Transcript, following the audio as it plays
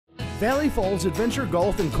Valley Falls Adventure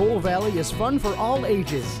Golf in Coal Valley is fun for all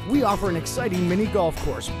ages. We offer an exciting mini golf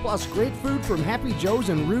course, plus great food from Happy Joe's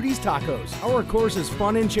and Rudy's Tacos. Our course is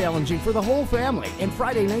fun and challenging for the whole family, and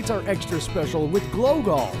Friday nights are extra special with Glow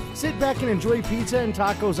Golf. Sit back and enjoy pizza and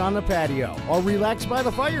tacos on the patio, or relax by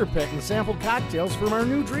the fire pit and sample cocktails from our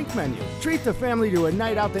new drink menu. Treat the family to a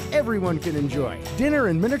night out that everyone can enjoy. Dinner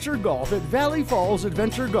and miniature golf at Valley Falls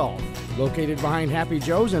Adventure Golf, located behind Happy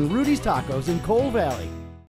Joe's and Rudy's Tacos in Coal Valley.